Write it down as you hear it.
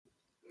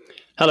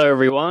Hello,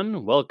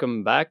 everyone.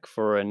 Welcome back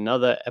for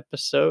another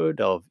episode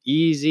of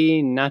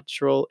Easy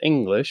Natural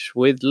English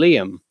with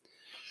Liam.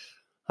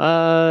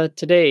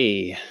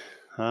 Today,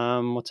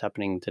 what's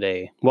happening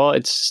today? Well,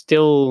 it's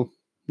still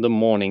the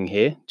morning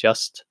here.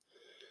 It's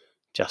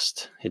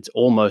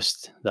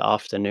almost the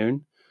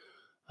afternoon.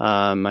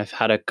 I've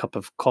had a cup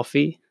of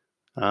coffee.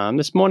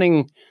 This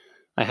morning,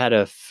 I had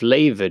a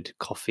flavored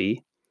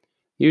coffee.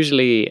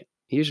 Usually,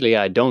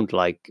 I don't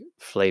like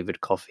flavored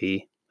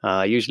coffee.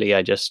 Usually,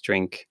 I just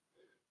drink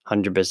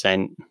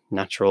 100%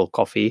 natural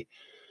coffee,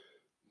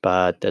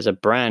 but there's a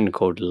brand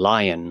called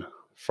Lion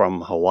from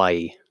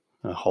Hawaii,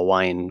 a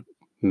Hawaiian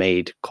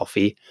made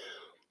coffee,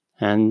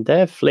 and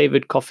their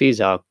flavored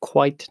coffees are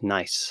quite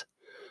nice.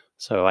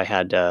 So I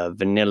had a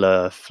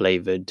vanilla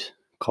flavored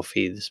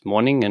coffee this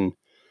morning, and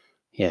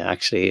yeah,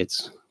 actually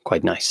it's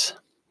quite nice.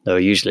 Though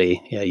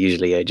usually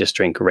I just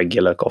drink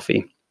regular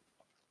coffee.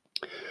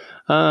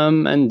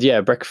 And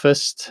yeah,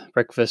 breakfast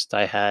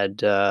I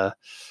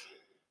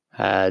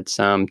had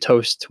some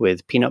toast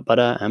with peanut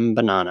butter and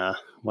banana,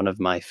 one of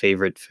my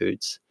favorite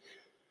foods.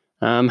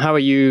 How are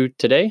you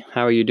today?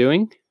 How are you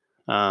doing?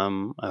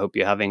 I hope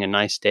you're having a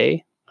nice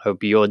day. I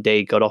hope your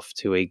day got off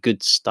to a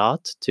good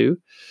start too.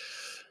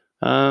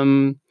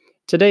 Um,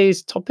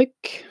 Today's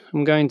topic,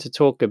 I'm going to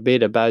talk a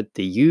bit about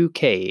the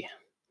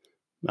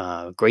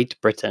UK, Great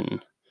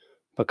Britain,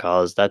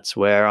 because that's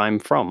where I'm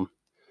from.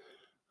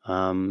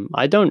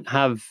 I don't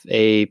have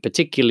a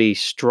particularly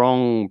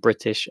strong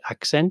British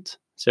accent.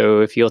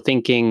 So if you're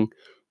thinking,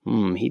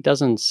 he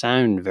doesn't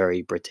sound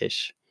very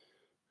British.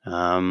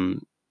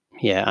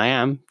 Yeah, I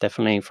am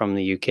definitely from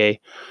the UK,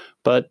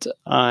 but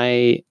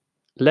I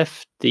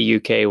left the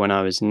UK when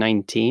I was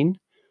 19,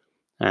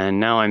 and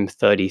now I'm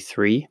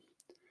 33,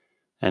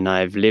 and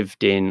I've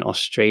lived in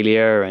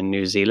Australia and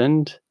New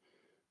Zealand,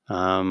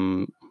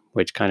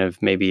 which kind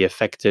of maybe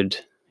affected,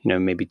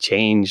 maybe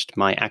changed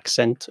my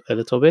accent a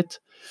little bit.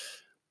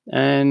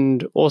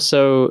 And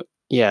also,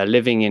 yeah,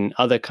 living in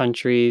other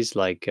countries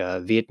like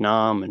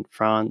Vietnam and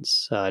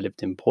France. I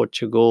lived in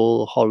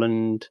Portugal,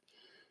 Holland,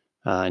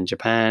 and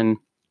Japan.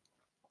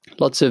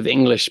 Lots of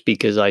English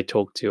speakers I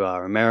talk to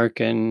are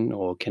American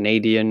or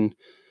Canadian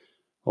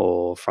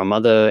or from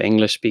other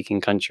English speaking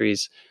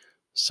countries.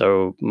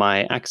 So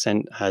my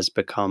accent has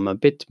become a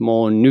bit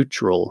more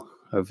neutral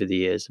over the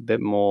years, a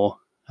bit more,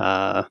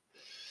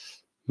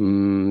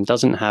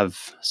 doesn't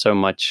have so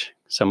much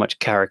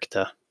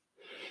character,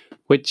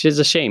 which is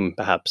a shame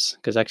perhaps,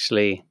 because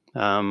actually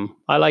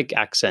I like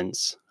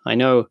accents. I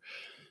know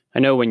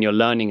when you're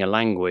learning a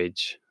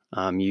language,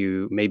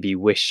 you maybe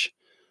wish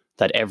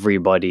that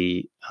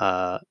everybody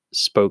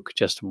spoke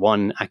just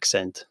one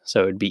accent,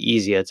 so it'd be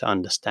easier to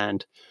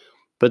understand.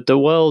 But the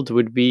world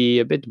would be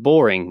a bit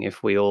boring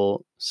if we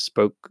all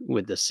spoke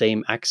with the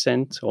same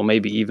accent, or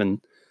maybe even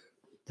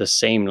the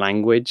same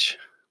language.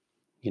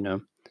 You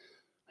know,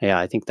 yeah,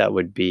 I think that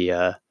would be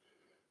a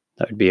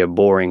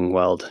boring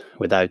world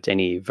without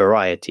any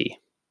variety.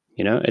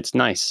 It's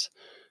nice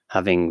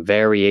having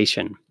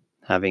variation,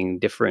 having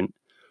different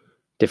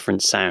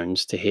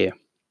sounds to hear.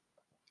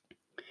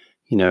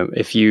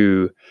 If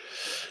you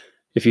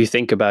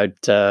think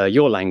about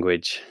your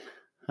language,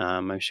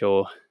 I'm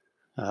sure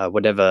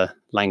whatever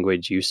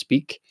language you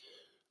speak,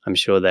 I'm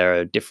sure there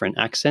are different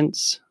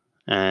accents,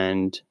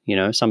 and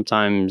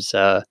sometimes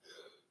a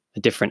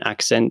different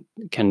accent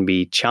can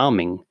be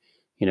charming.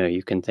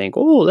 You can think,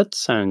 oh, that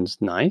sounds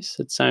nice.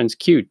 It sounds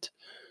cute.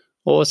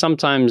 Or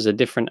sometimes a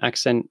different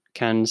accent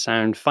can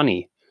sound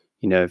funny.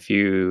 If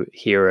you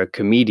hear a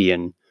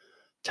comedian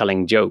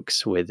telling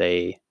jokes with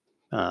a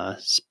uh,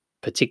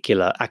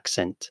 particular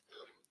accent,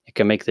 it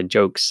can make the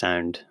jokes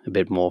sound a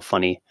bit more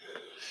funny.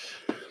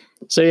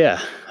 So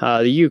yeah,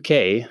 the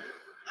UK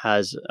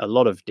has a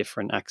lot of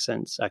different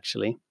accents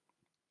actually.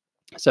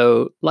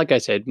 So like I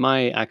said,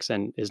 my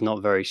accent is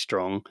not very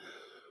strong,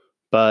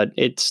 but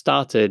it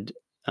started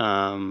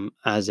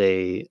as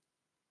a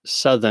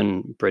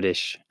southern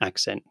British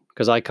accent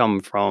because I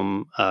come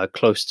from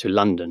close to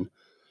London.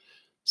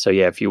 So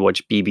yeah, if you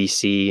watch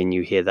BBC and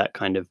you hear that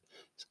kind of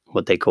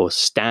what they call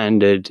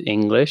standard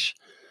English,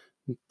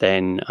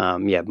 then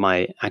yeah,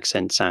 my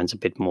accent sounds a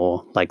bit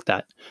more like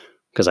that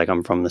because I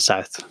come from the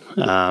south.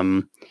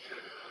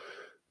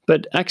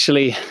 But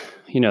actually,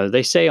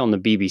 they say on the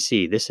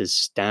BBC this is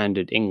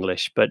standard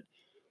English, but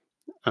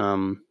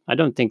I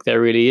don't think there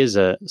really is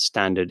a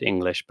standard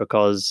English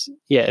because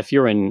yeah, if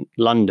you're in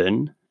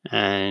London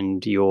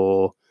and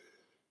you're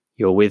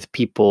with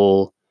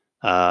people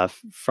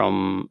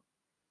from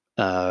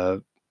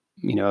how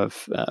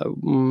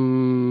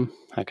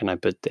can I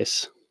put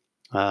this?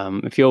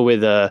 If you're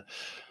with a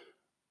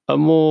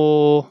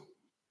more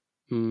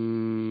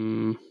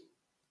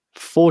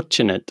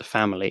fortunate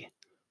family,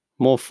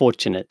 more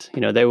fortunate,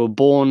 they were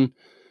born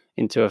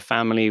into a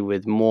family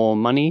with more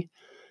money,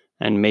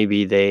 and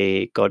maybe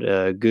they got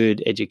a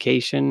good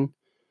education,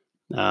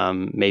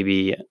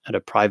 maybe at a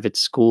private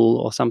school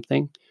or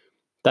something.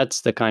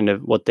 That's the kind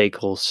of what they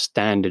call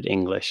standard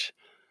English.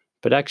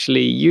 But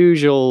actually,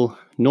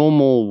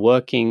 normal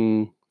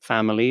working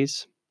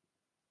families,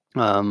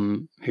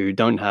 who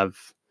don't have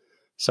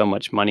so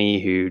much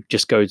money, who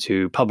just go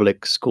to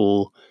public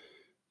school.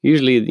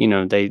 Usually,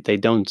 they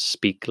don't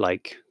speak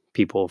like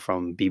people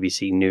from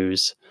BBC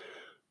News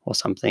or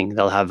something.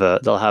 They'll have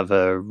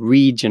a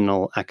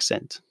regional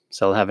accent.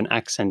 So they'll have an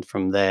accent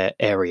from their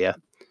area.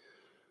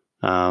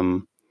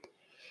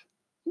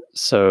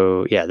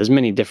 So yeah, there's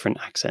many different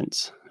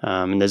accents,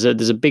 and there's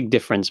a big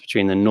difference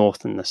between the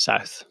north and the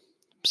south.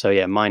 So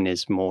yeah, mine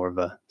is more of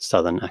a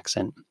southern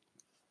accent.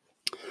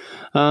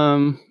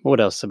 What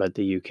else about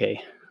the UK?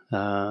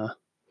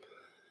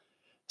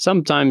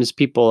 Sometimes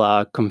people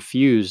are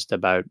confused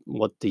about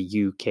what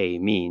the UK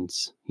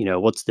means.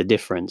 What's the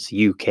difference?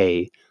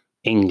 UK,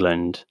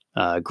 England,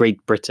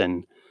 Great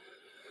Britain.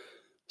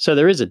 So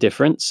there is a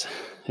difference.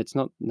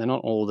 They're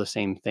not all the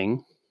same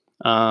thing.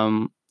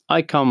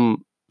 I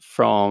come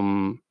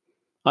from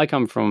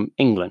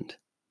England,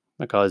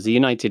 because the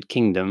United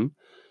Kingdom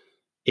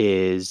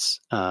is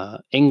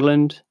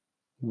England,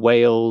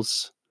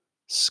 Wales,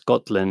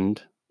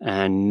 Scotland,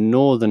 and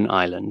Northern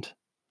Ireland.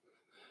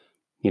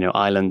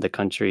 Ireland, the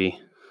country,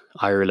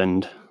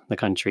 Ireland, the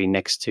country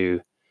next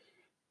to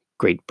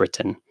Great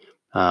Britain.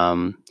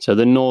 So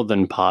the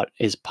northern part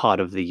is part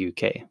of the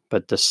UK,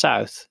 but the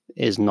south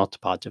is not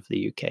part of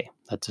the UK.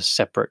 That's a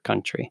separate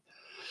country.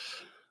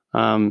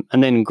 And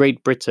then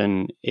Great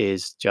Britain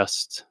is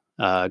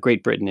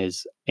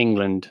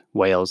England,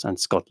 Wales, and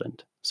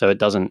Scotland. So it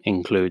doesn't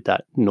include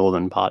that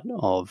northern part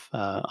of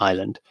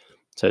Ireland.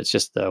 So it's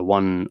just the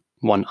one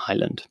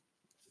island.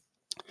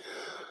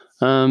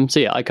 So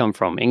yeah, I come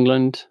from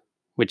England,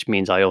 which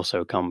means I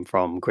also come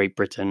from Great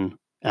Britain,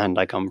 and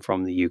I come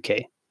from the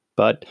UK.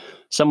 But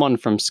someone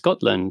from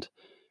Scotland,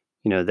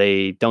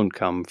 they don't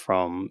come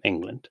from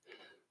England.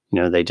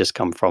 They just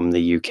come from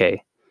the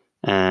UK.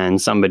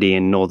 And somebody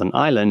in Northern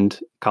Ireland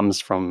comes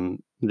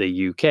from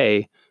the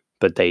UK,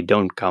 but they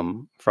don't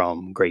come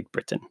from Great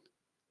Britain.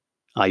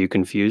 Are you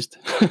confused?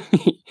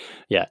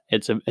 Yeah,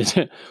 it's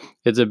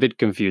a bit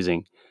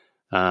confusing.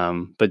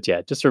 But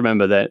yeah, just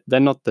remember that they're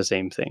not the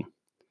same thing.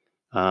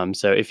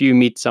 So if you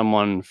meet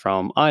someone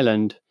from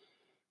Ireland,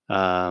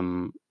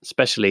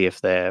 especially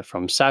if they're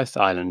from South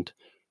Ireland,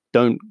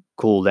 don't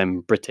call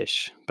them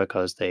British,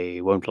 because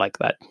they won't like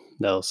that.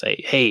 They'll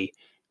say, "Hey,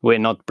 we're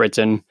not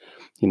Britain."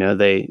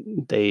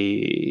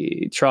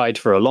 They tried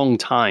for a long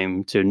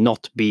time to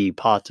not be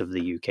part of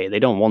the UK. They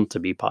don't want to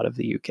be part of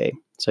the UK.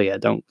 So yeah,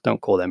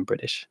 don't call them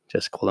British.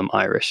 Just call them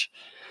Irish.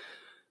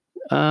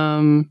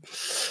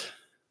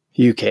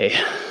 UK.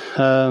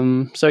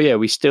 So yeah,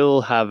 we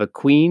still have a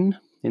queen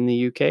in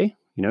the UK,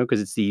 because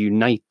it's the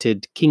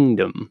United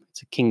Kingdom.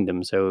 It's a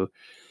kingdom, so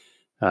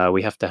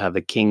we have to have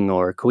a king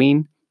or a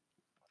queen.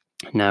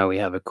 Now we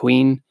have a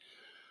queen.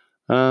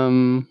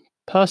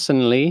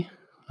 Personally,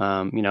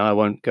 I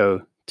won't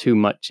go too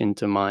much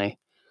into my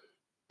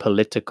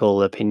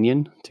political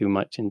opinion, too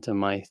much into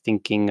my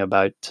thinking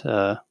about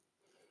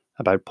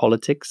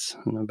politics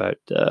and about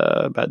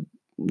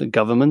the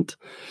government.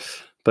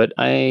 But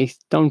I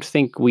don't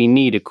think we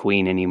need a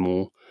queen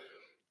anymore.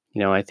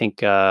 I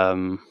think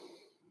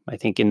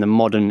in the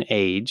modern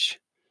age,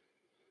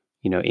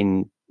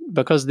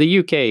 because the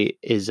UK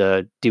is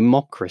a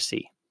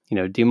democracy.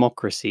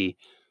 Democracy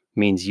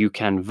means you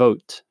can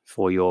vote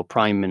for your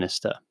prime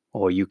minister,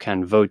 or you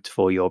can vote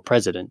for your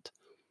president.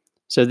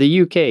 So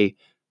the UK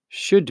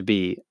should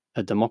be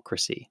a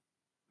democracy.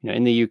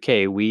 In the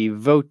UK, we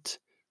vote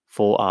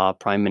for our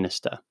prime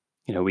minister.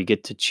 We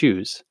get to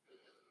choose.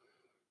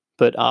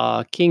 But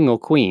our king or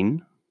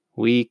queen,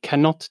 we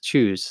cannot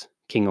choose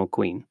king or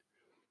queen.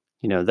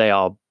 They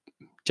are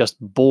just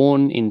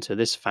born into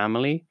this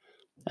family,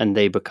 and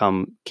they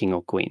become king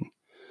or queen.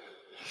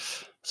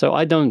 So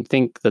I don't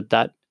think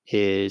that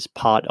is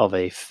part of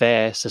a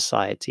fair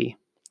society.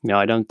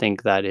 I don't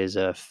think that is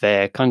a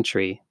fair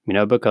country,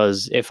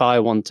 because if I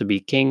want to be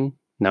king,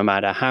 no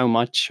matter how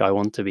much I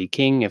want to be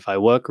king, if I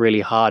work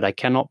really hard, I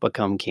cannot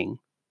become king.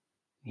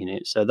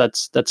 So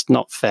that's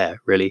not fair,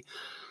 really,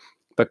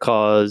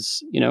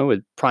 because,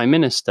 with prime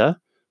minister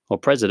or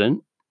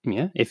president,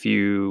 if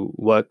you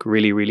work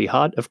really, really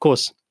hard, of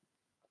course,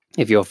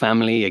 if your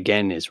family,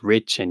 again, is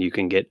rich and you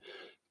can get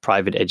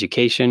private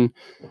education,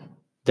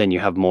 then you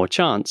have more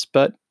chance.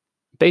 But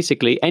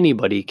basically,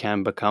 anybody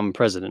can become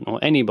president, or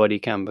anybody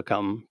can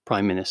become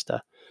prime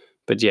minister.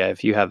 But yeah,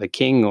 if you have a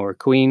king or a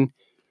queen,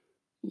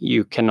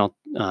 you cannot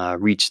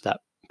reach that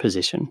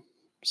position.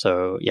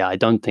 So yeah, I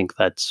don't think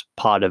that's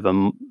part of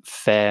a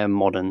fair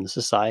modern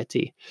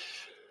society.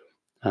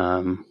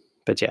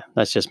 But yeah,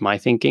 that's just my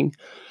thinking.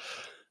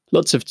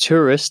 Lots of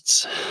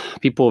tourists,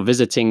 people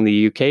visiting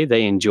the UK,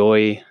 they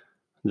enjoy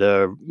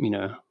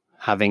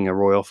having a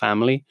royal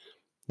family.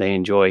 They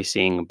enjoy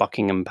seeing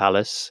Buckingham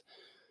Palace,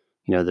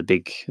 the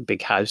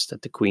big house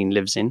that the Queen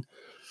lives in.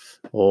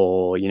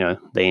 Or,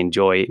 they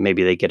enjoy,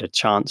 maybe they get a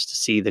chance to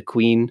see the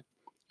Queen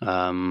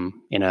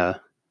in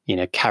a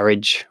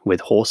carriage with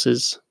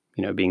horses,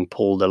 being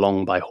pulled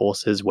along by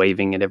horses,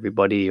 waving at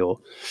everybody, or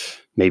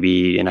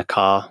maybe in a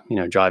car,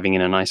 driving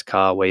in a nice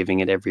car,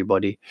 waving at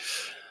everybody.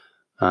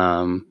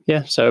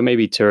 Yeah, so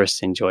maybe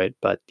tourists enjoy it,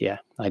 but yeah,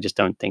 I just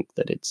don't think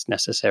that it's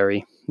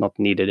necessary, not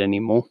needed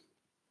anymore.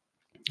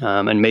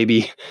 And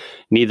maybe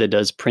neither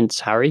does Prince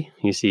Harry.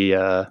 You see,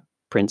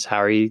 Prince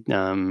Harry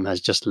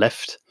has just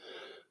left.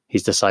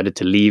 He's decided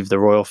to leave the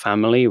royal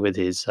family with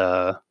his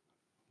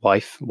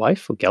wife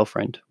or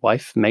girlfriend,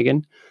 wife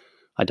Meghan.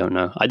 I don't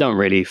know. I don't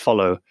really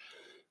follow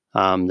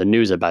the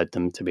news about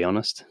them, to be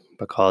honest,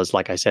 because,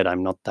 like I said,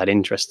 I'm not that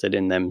interested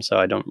in them, so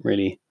I don't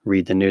really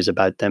read the news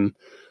about them.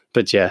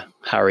 But yeah,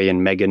 Harry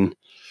and Meghan,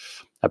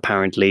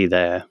 apparently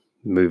they're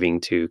moving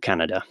to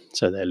Canada,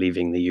 so they're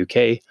leaving the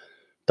UK,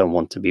 don't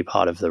want to be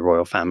part of the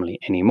royal family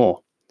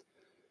anymore.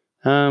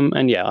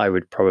 And yeah, I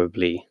would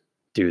probably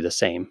do the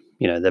same.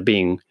 You know, they're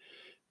being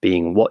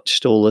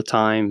watched all the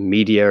time.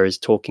 Media is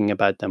talking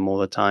about them all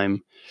the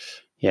time.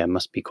 Yeah, it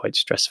must be quite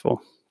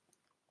stressful.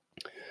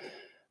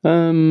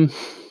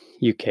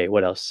 UK,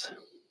 what else?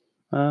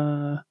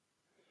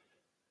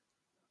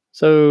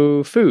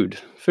 So food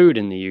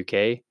in the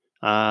UK.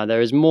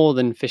 There is more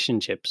than fish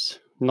and chips,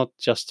 not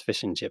just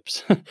fish and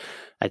chips.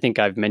 I think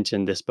I've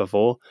mentioned this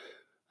before,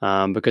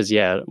 because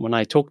yeah, when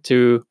I talk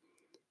to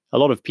a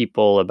lot of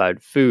people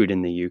about food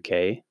in the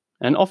UK,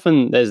 and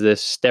often there's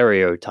this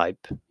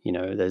stereotype,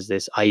 there's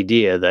this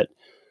idea that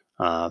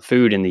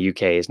food in the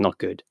UK is not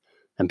good,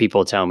 and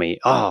people tell me,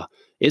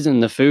 isn't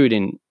the food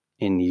in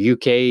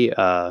UK,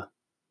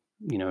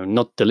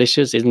 not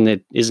delicious? Isn't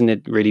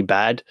it really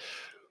bad?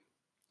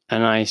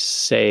 And I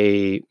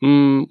say,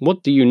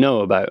 what do you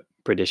know about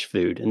British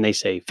food? And they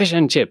say, fish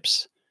and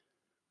chips,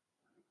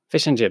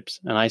 fish and chips.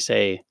 And I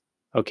say,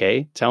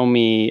 okay, tell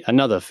me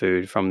another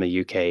food from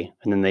the UK.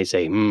 And then they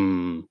say,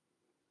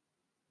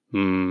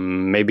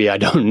 maybe I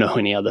don't know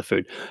any other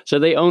food. So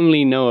they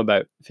only know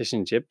about fish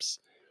and chips,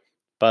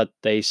 but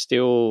they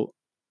still,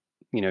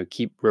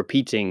 keep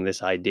repeating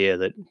this idea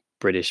that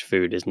British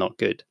food is not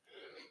good,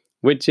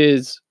 which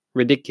is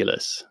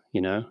ridiculous.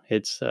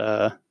 It's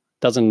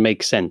doesn't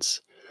make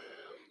sense,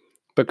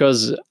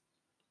 because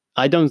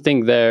I don't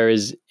think there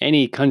is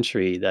any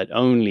country that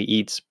only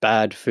eats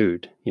bad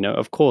food.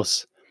 Of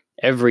course,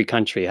 every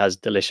country has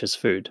delicious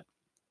food.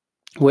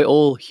 We're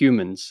all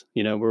humans,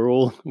 we're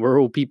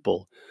all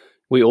people.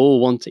 We all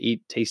want to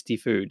eat tasty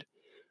food.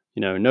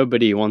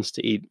 Nobody wants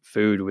to eat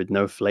food with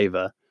no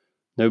flavor.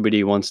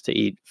 Nobody wants to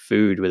eat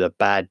food with a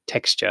bad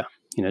texture.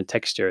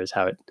 Texture is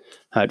how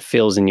it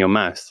feels in your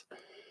mouth.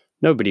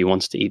 Nobody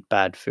wants to eat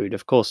bad food.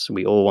 Of course,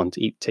 we all want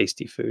to eat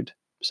tasty food.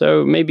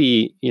 So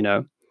maybe,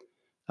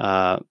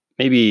 uh,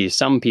 maybe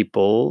some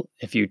people,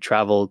 if you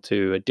travel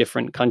to a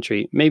different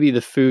country, maybe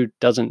the food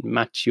doesn't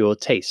match your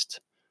taste.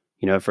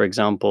 For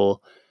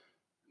example,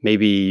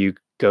 maybe you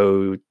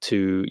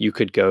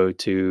could go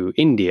to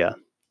India.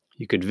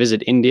 You could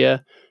visit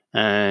India,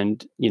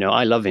 and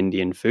I love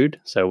Indian food.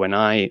 So when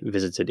I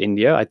visited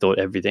India, I thought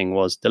everything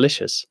was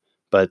delicious.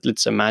 But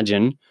let's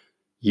imagine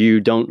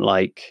you don't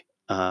like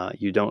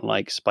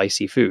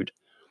spicy food.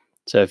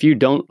 So if you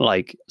don't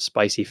like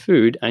spicy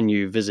food and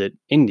you visit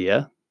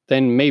India,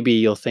 then maybe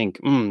you'll think,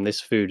 this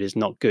food is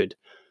not good.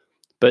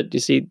 But you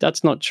see,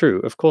 that's not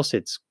true. Of course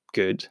it's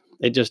good.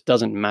 It just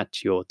doesn't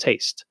match your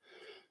taste.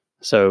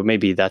 So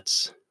maybe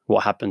that's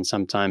what happens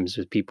sometimes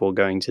with people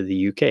going to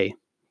the UK.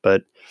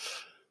 But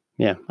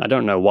yeah, I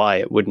don't know why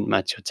it wouldn't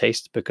match your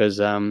taste, because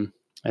I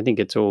think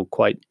it's all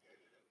quite,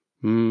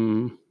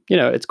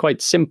 it's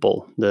quite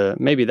simple.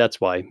 Maybe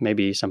that's why.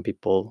 Maybe some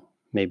people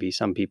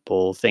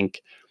think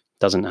it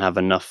doesn't have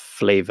enough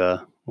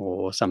flavor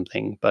or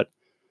something. But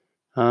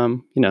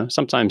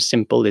sometimes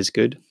simple is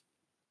good.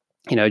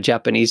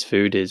 Japanese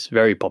food is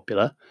very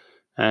popular,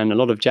 and a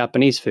lot of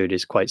Japanese food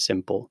is quite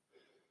simple.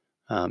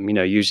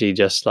 Usually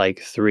just like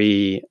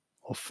 3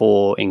 or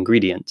 4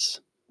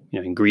 ingredients.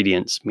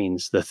 Ingredients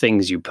means the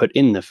things you put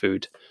in the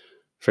food.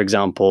 For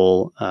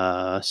example,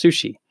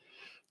 sushi.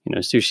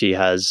 Sushi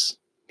has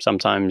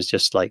sometimes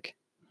just like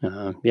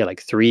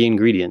 3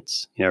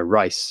 ingredients.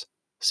 Rice,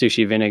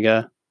 sushi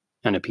vinegar,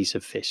 and a piece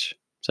of fish.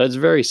 So it's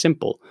very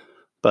simple,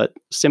 but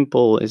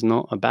simple is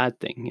not a bad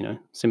thing.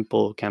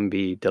 Simple can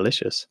be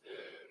delicious.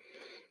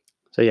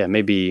 So yeah,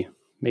 maybe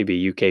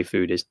UK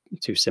food is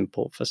too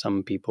simple for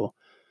some people.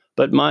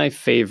 But my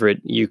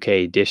favorite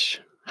UK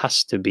dish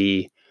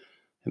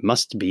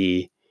must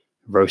be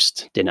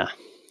roast dinner.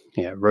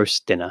 Yeah,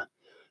 roast dinner.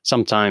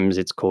 Sometimes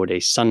it's called a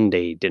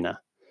Sunday dinner.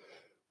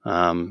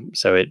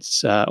 So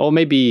it's, or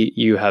maybe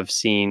you have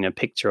seen a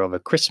picture of a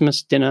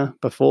Christmas dinner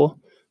before.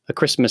 A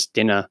Christmas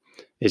dinner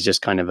is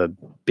just kind of a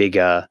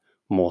bigger,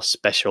 more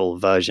special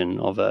version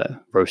of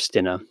a roast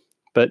dinner.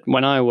 But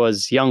when I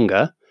was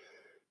younger,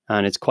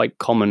 and it's quite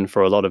common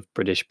for a lot of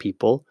British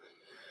people,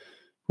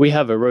 we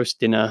have a roast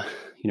dinner,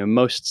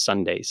 most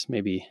Sundays,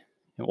 maybe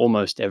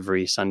almost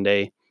every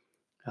Sunday,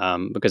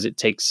 because it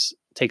takes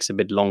a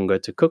bit longer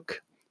to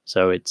cook.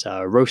 So it's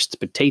roast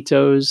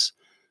potatoes,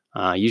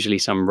 usually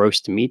some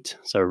roast meat,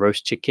 so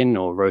roast chicken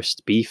or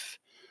roast beef.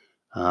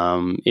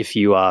 If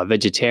you are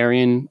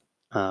vegetarian,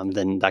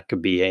 then that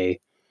could be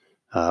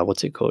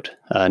what's it called?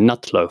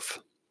 Nut loaf.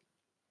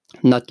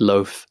 Nut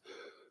loaf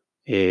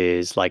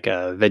is like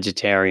a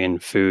vegetarian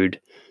food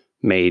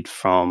made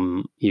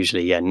from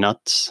usually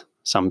nuts,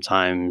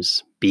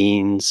 sometimes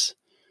beans,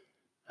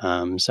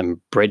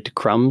 some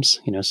breadcrumbs,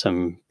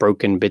 some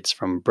broken bits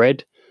from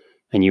bread,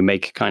 and you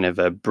make kind of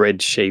a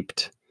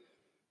bread-shaped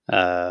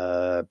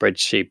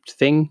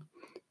thing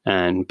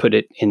and put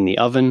it in the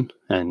oven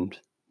and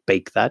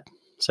bake that.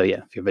 So yeah,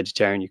 if you're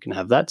vegetarian, you can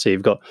have that. So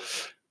you've got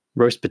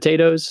roast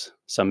potatoes,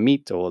 some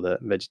meat or the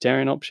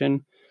vegetarian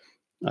option,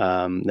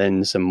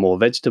 then some more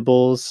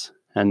vegetables,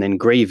 and then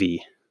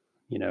gravy.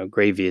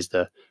 Gravy is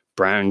the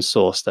brown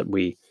sauce that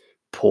we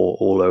pour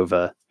all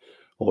over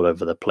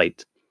the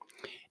plate.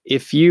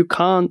 If you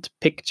can't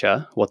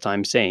picture what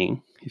I'm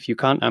saying, if you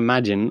can't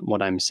imagine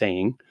what I'm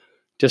saying,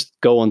 just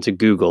go onto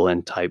Google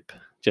and type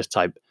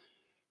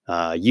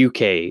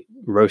UK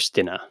roast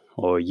dinner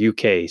or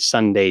UK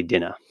Sunday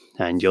dinner,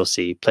 and you'll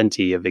see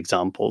plenty of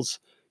examples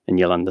and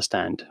you'll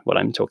understand what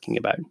I'm talking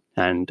about.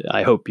 And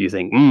I hope you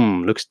think,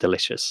 looks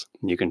delicious.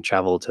 You can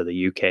travel to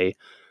the UK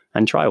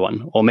and try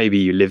one. Or maybe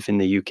you live in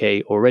the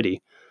UK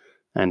already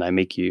and I'm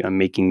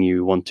making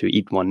you want to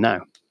eat one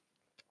now.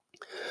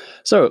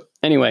 So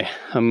anyway,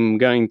 I'm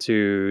going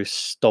to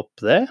stop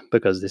there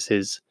because this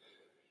is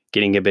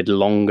getting a bit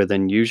longer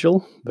than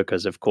usual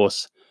because, of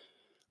course,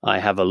 I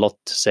have a lot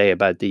to say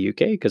about the UK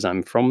because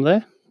I'm from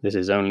there. This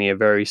is only a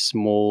very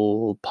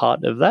small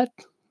part of that.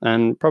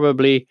 And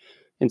probably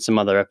in some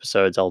other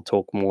episodes, I'll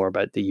talk more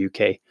about the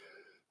UK.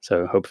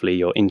 So hopefully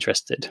you're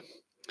interested.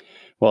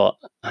 Well,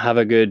 have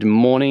a good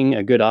morning,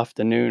 a good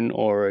afternoon,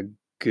 or a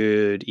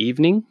good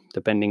evening,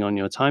 depending on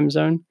your time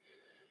zone.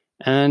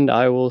 And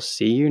I will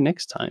see you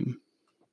next time.